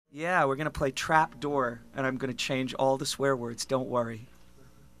Yeah, we're gonna play Trap Door, and I'm gonna change all the swear words. Don't worry.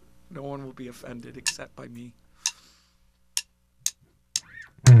 No one will be offended except by me.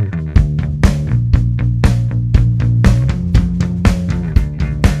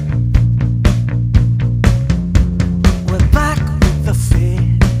 We're back with the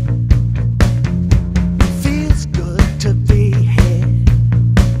fear. Feels good to be here.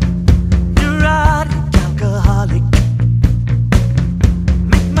 Neurotic alcoholic.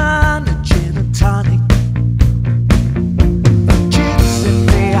 Make mine a gin and tonic. Kids in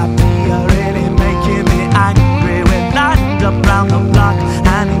VIP are really making me angry. We're lined up round the block,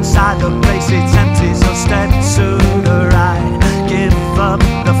 and inside the place it's empty, so step to the right. Give up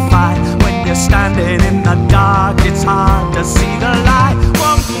the fight. When you're standing in the dark, it's hard to see the light.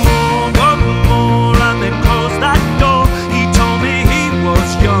 One more, and then close that door. He told me he was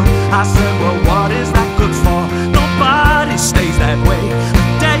young. I said, well, what is that good for? Nobody stays that way.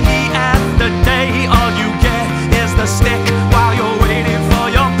 Day after day, all you get is the stick while you're waiting for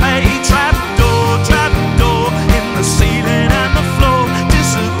your pay. Trap door in the ceiling and the floor.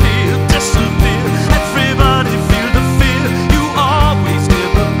 Disappear, disappear. Everybody feel the fear. You always did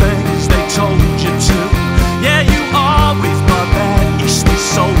the things they told you to. Yeah, you always bought that. Yes, they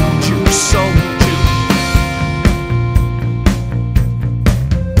sold you, sold you.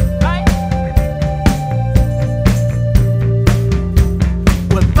 Right?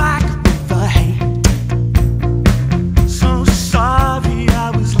 We're back with the hate. So sorry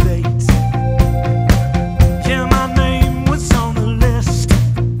I was late. Yeah, my name was on the list,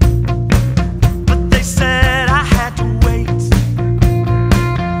 but they said I had to wait.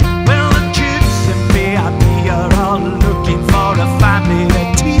 Well, the kids in VIP are all looking for a family. Their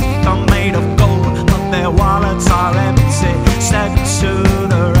teeth are made of gold, but their wallets are empty. Step to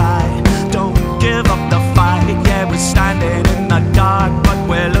the right, don't give up the fight. Yeah, we're standing in the dark, but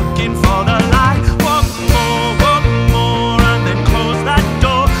we're looking for the light. One more, and then close that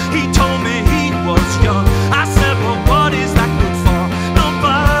door. He told me he was young. I said, well, what is that good for?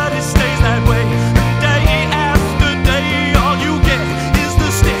 Nobody stays that way. Day after day, all you get is the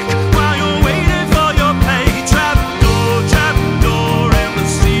stick while you're waiting for your pay. Trap door in the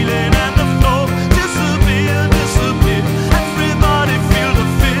ceiling and the floor. Disappear, disappear. Everybody feel the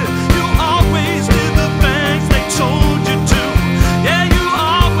fear. You always did the things they told you to. Yeah, you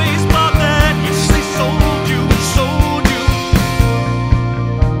always bought that. Yes, they sold you, sold you.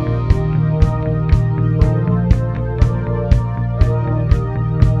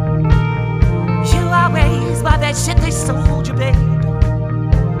 You always bought that shit they sold you, babe.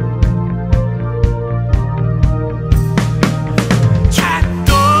 Trap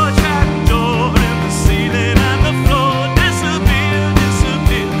door in the ceiling and the floor. Disappear,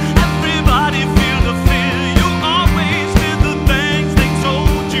 disappear. Everybody feel the fear. You always did the things they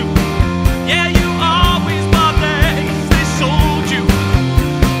told you. Yeah, you always bought that. Yes, they sold you.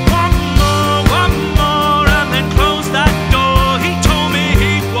 One more, and then close that door. He told me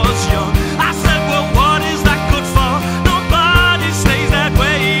he was young. I said, well, what is that good for? Nobody stays that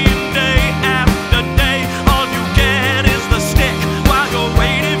way. Day after day, all you get is the stick while you're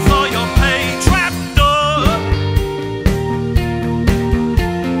waiting for your pay. Trap door.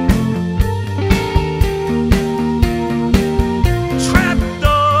 Trap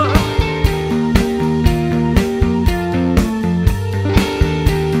door.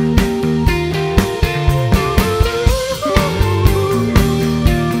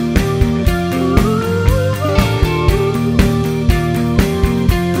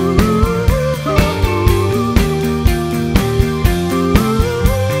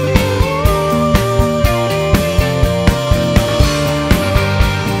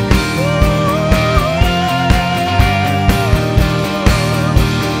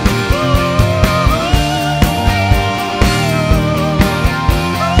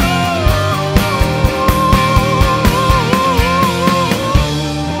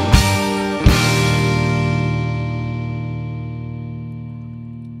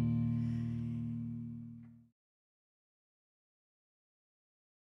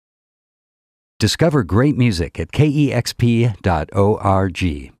 Discover great music at KEXP.org.